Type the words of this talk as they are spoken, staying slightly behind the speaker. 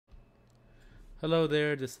Hello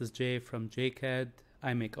there, this is Jay from JCAD.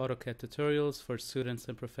 I make AutoCAD tutorials for students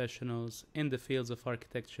and professionals in the fields of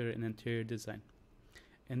architecture and interior design.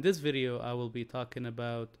 In this video, I will be talking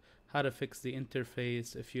about how to fix the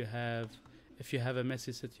interface if you have a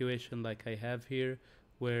messy situation like I have here,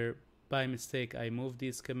 where by mistake I moved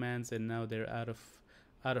these commands and now they're out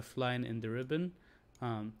of line in the ribbon.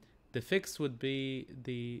 The fix would be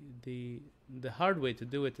the hard way to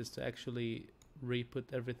do it is to actually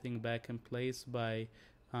re-put everything back in place by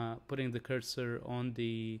putting the cursor on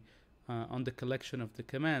the collection of the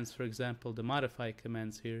commands, for example the modify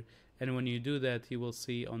commands here, and when you do that you will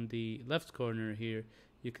see on the left corner here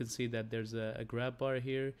you can see that there's a grab bar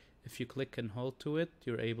here. If you click and hold to it,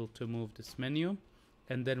 you're able to move this menu,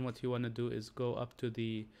 and then what you want to do is go up to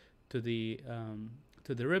the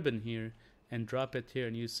ribbon here and drop it here,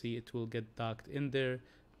 and you see it will get docked in there.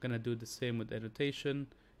 I'm gonna do the same with annotation,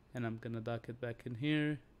 and I'm gonna dock it back in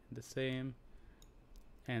here, the same,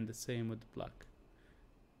 and the same with the block.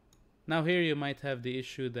 Now here you might have the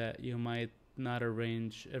issue that you might not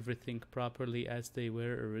arrange everything properly as they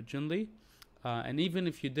were originally, and even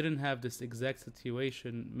if you didn't have this exact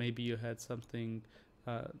situation, maybe you had something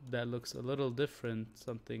that looks a little different,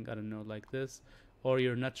 something, I don't know, like this, or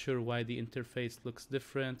you're not sure why the interface looks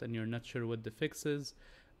different and you're not sure what the fix is.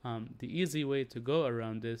 The easy way to go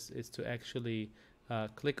around this is to actually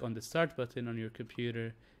click on the start button on your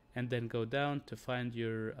computer and then go down to find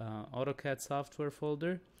your AutoCAD software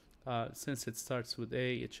folder. Since it starts with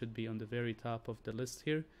A, it should be on the very top of the list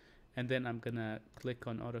here. And then I'm gonna click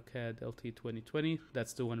on AutoCAD LT 2020.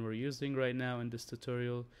 That's the one we're using right now in this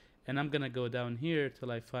tutorial. And I'm gonna go down here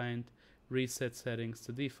till I find reset settings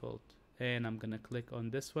to default. And I'm gonna click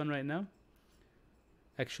on this one right now.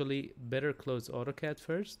 Actually, better close AutoCAD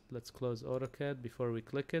first. Let's close AutoCAD before we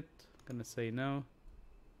click it. I'm gonna say no.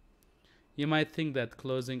 You might think that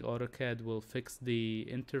closing AutoCAD will fix the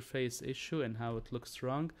interface issue and how it looks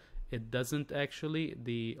wrong. It doesn't actually.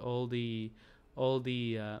 All the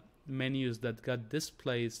menus that got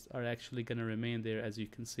displaced are actually gonna remain there, as you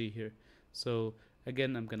can see here. So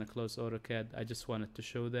again, I'm gonna close AutoCAD. I just wanted to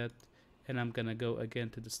show that. And I'm gonna go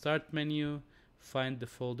again to the start menu, find the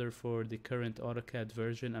folder for the current AutoCAD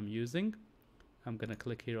version I'm using. I'm gonna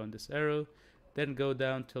click here on this arrow, then go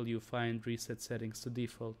down till you find reset settings to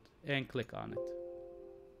default and click on it.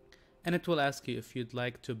 And it will ask you if you'd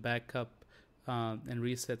like to back up and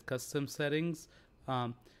reset custom settings.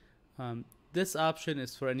 This option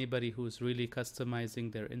is for anybody who's really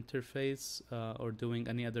customizing their interface or doing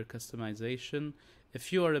any other customization.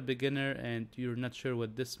 If you are a beginner and you're not sure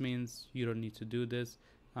what this means, you don't need to do this.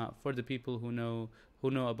 For the people who know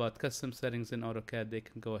about custom settings in AutoCAD, they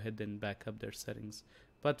can go ahead and back up their settings.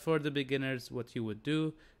 But for the beginners, what you would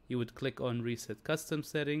do, you would click on reset custom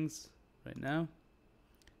settings right now,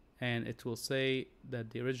 and it will say that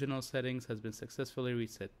the original settings has been successfully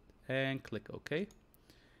reset, and click OK.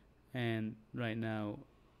 And right now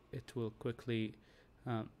it will quickly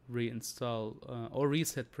reinstall or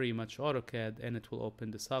reset pretty much AutoCAD, and it will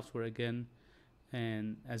open the software again.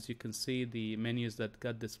 And as you can see, the menus that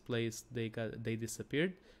got displaced, they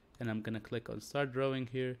disappeared. And I'm gonna click on start drawing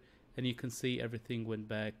here, and you can see everything went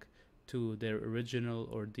back to their original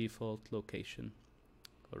or default location.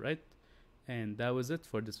 Alright, and that was it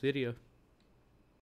for this video.